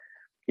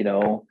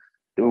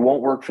it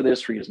won't work for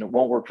this reason. It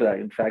won't work for that.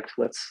 In fact,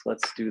 let's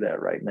do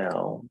that right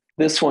now.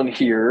 This one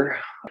here,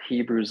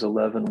 Hebrews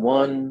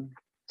 11:1.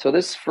 So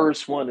this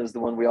first one is the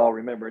one we all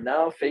remember.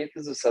 Now faith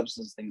is the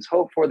substance of things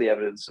hoped for, the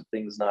evidence of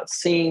things not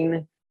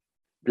seen.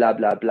 Blah,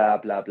 blah, blah,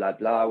 blah, blah,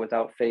 blah.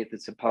 Without faith,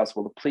 it's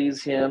impossible to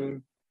please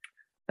him.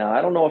 Now,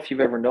 I don't know if you've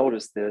ever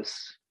noticed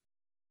this,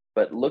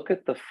 but look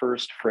at the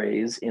first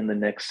phrase in the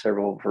next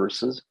several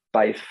verses.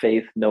 By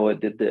faith, Noah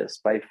did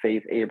this. By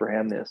faith,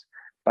 Abraham this.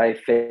 By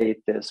faith,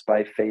 this.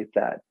 By faith,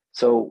 that.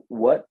 So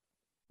what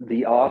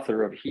the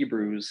author of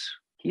Hebrews,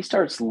 he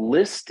starts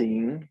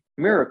listing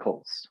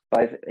miracles.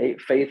 By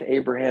faith,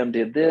 Abraham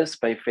did this.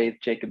 By faith,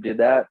 Jacob did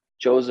that.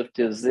 Joseph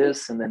does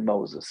this, and then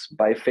Moses.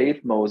 By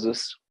faith,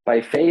 Moses.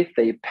 By faith,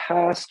 they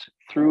passed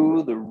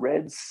through the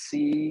Red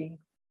Sea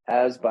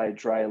as by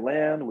dry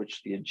land,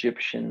 which the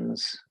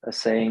Egyptians,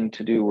 essaying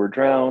to do, were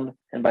drowned.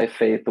 And by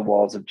faith, the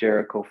walls of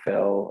Jericho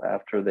fell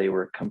after they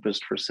were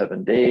compassed for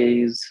 7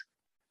 days.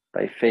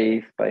 By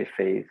faith, by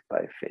faith,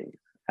 by faith.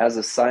 As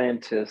a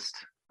scientist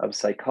of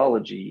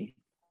psychology,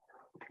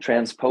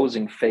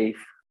 transposing faith,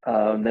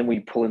 then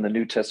we pull in the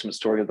New Testament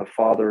story of the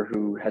father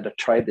who had to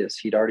try this.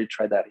 He'd already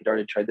tried that. He'd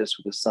already tried this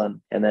with his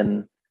son. And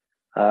then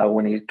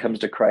when he comes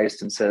to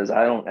Christ and says,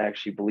 I don't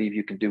actually believe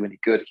you can do any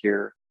good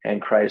here. And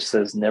Christ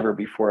says, never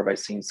before have I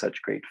seen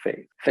such great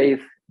faith.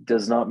 Faith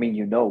does not mean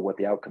you know what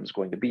the outcome is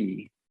going to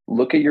be.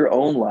 Look at your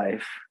own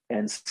life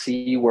and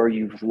see where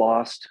you've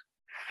lost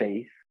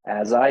faith,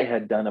 as I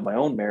had done in my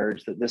own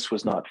marriage, that this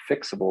was not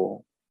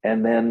fixable.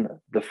 And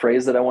then the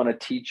phrase that I want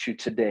to teach you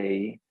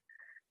today,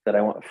 that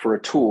I want for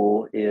a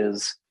tool,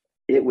 is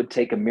it would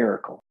take a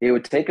miracle. It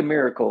would take a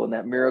miracle, and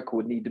that miracle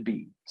would need to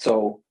be.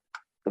 So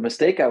the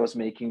mistake I was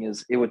making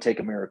is it would take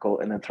a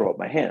miracle and then throw up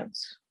my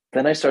hands.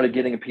 Then I started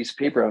getting a piece of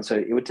paper out and say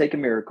it would take a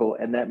miracle,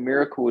 and that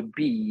miracle would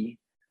be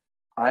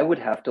I would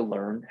have to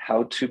learn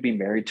how to be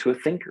married to a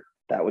thinker.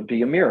 That would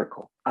be a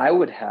miracle. I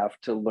would have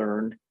to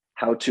learn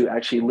how to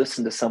actually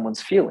listen to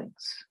someone's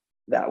feelings.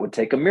 That would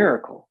take a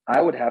miracle.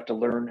 I would have to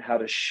learn how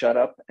to shut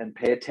up and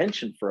pay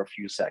attention for a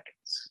few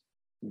seconds.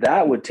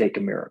 That would take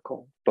a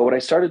miracle. But what I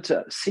started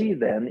to see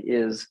then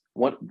is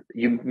what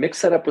you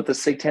mix that up with the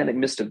satanic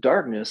mist of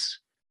darkness,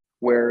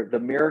 where the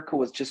miracle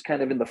was just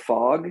kind of in the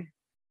fog.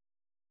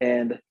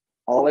 And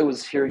all I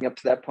was hearing up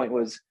to that point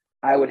was,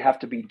 I would have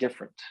to be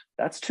different.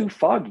 That's too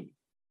foggy.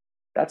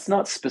 That's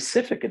not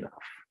specific enough.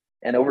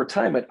 And over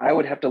time, I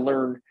would have to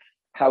learn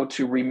how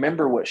to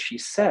remember what she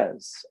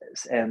says.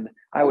 And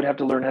I would have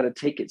to learn how to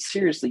take it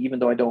seriously, even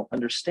though I don't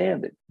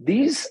understand it.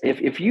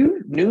 If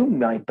you knew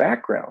my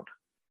background,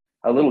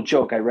 a little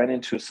joke, I ran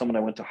into someone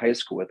I went to high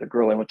school with, a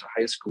girl I went to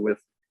high school with,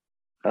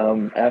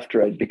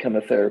 after I'd become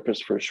a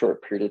therapist for a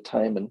short period of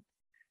time.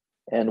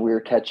 And we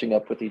were catching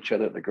up with each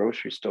other at the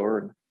grocery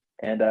store.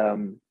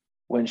 And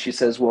when she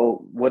says,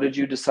 well, what did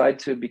you decide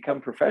to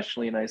become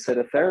professionally? And I said,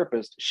 a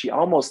therapist. She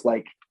almost,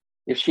 like,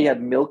 if she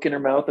had milk in her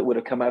mouth, it would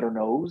have come out her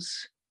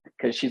nose,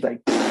 because she's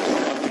like,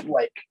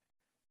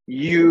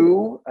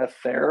 you, a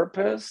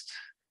therapist?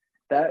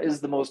 That is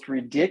the most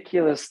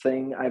ridiculous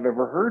thing I've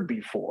ever heard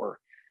before.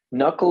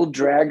 Knuckle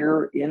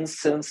dragger,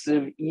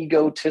 insensitive,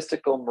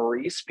 egotistical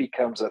Maurice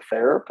becomes a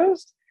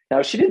therapist?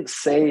 Now, she didn't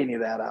say any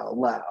of that out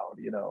loud.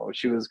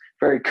 She was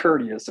very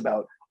courteous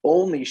about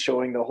only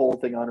showing the whole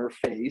thing on her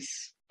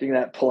face, doing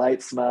that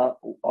polite smile.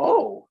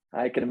 Oh,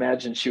 I can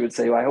imagine she would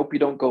say, well, I hope you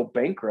don't go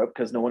bankrupt,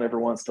 because no one ever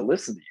wants to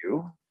listen to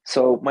you.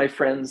 So my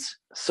friends,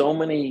 so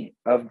many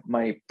of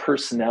my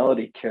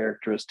personality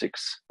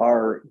characteristics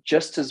are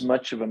just as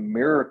much of a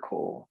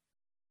miracle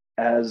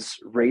as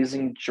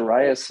raising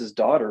Jairus'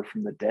 daughter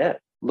from the dead.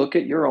 Look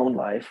at your own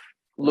life.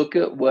 Look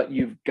at what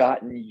you've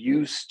gotten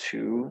used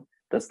to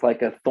that's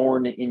like a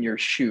thorn in your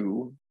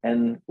shoe,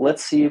 and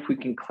let's see if we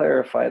can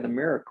clarify the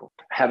miracle.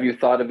 Have you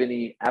thought of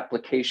any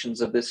applications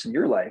of this in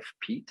your life,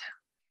 Pete?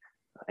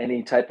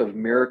 Any type of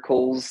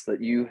miracles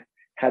that you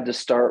had to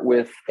start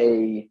with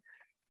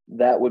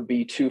that would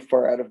be too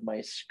far out of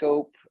my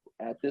scope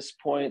at this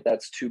point?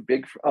 That's too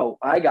big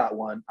I got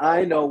one.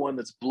 I know one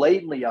that's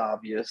blatantly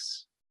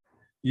obvious.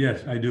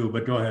 Yes, I do,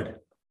 but go ahead.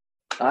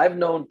 I've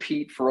known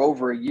Pete for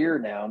over a year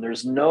now, and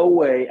there's no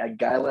way a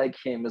guy like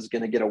him is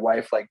going to get a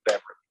wife like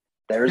Beverly.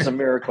 There's a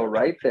miracle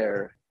right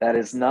there. That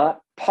is not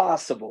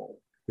possible.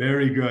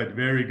 Very good.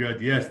 Very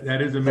good. Yes,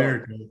 that is a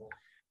miracle.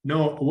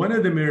 No, one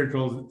of the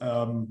miracles,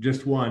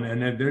 just one,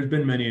 and there's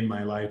been many in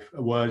my life,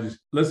 was,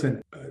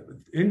 listen,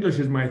 English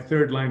is my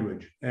third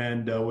language.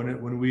 And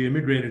when we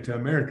immigrated to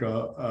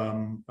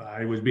America,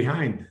 I was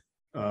behind.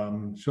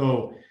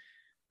 So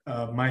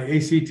my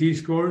ACT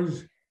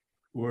scores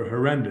were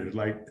horrendous,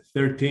 like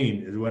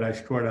 13 is what I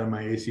scored on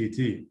my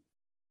ACT.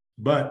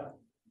 But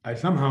I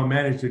somehow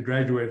managed to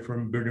graduate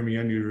from Brigham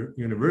Young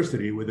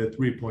University with a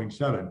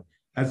 3.7.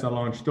 That's a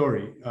long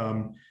story,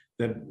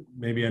 that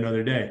maybe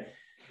another day.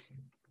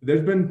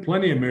 There's been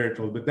plenty of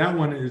miracles, but that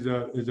one is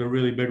a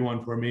really big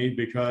one for me,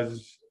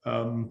 because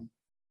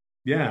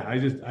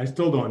I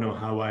still don't know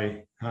how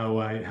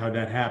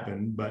that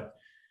happened, but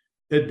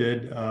it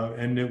did,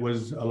 and it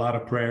was a lot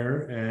of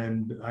prayer.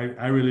 And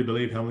I really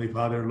believe Heavenly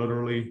Father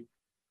literally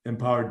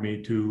empowered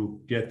me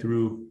to get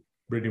through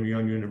Brigham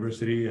Young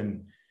University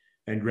and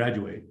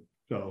graduate.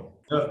 So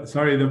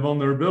sorry, the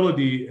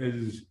vulnerability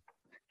is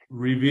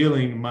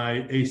revealing my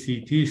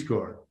ACT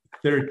score,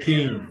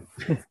 13.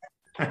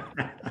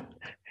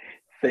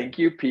 Thank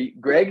you,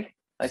 Pete. Greg,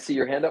 I see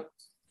your hand up.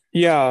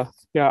 Yeah.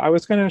 I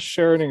was going to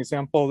share an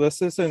example.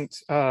 This isn't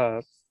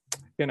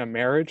in a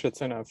marriage,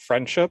 it's in a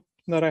friendship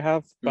that I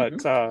have,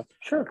 but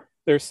Sure.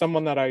 There's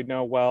someone that I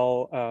know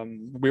well.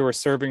 We were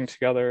serving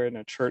together in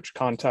a church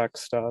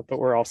context, but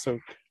we're also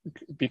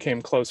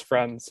became close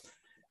friends.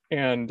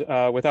 And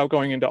without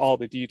going into all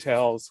the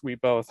details, we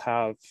both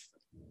have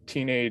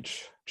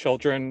teenage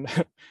children.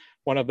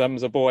 One of them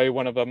is a boy,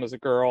 one of them is a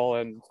girl,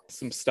 and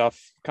some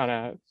stuff kind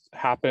of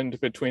happened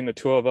between the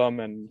two of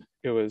them, and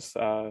it was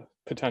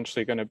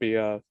potentially going to be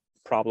a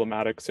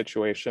problematic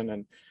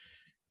situation.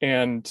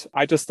 And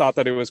I just thought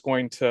that it was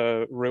going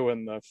to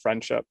ruin the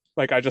friendship.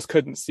 Like, I just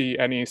couldn't see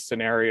any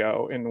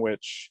scenario in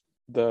which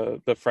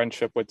the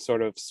friendship would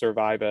sort of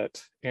survive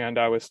it. And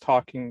I was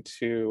talking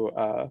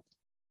to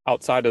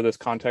outside of this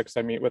context,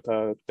 I meet with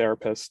a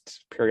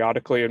therapist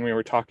periodically, and we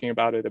were talking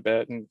about it a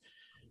bit. And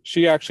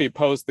she actually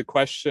posed the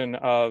question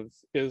of,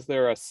 is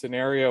there a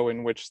scenario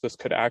in which this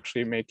could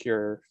actually make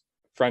your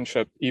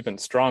friendship even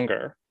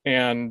stronger?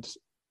 And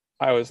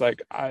I was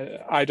like,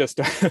 I just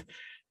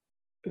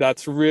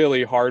that's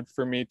really hard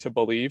for me to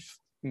believe.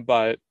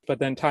 But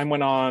then time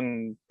went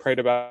on, prayed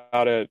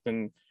about it,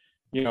 and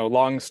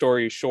long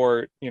story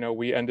short,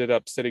 we ended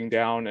up sitting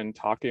down and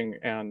talking,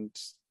 and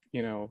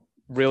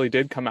really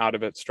did come out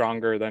of it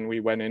stronger than we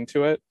went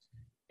into it.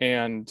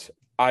 And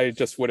I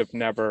just would have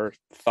never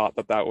thought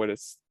that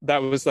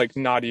was like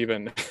not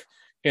even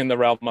in the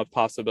realm of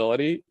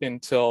possibility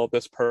until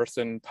this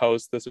person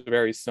posed this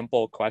very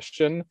simple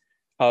question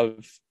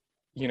of,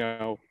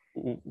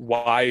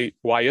 why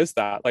is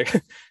that?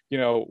 Like,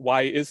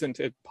 why isn't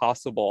it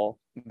possible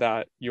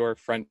that your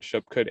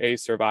friendship could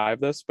survive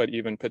this, but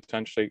even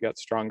potentially get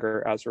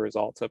stronger as a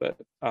result of it?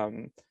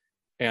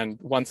 And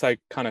once I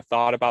kind of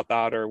thought about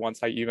that, or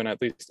once I even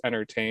at least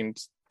entertained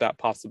that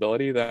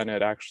possibility, then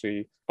it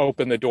actually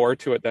opened the door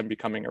to it then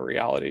becoming a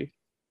reality.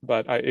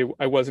 But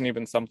I wasn't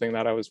even something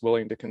that I was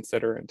willing to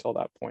consider until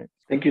that point.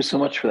 Thank you so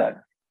much for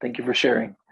that. Thank you for sharing.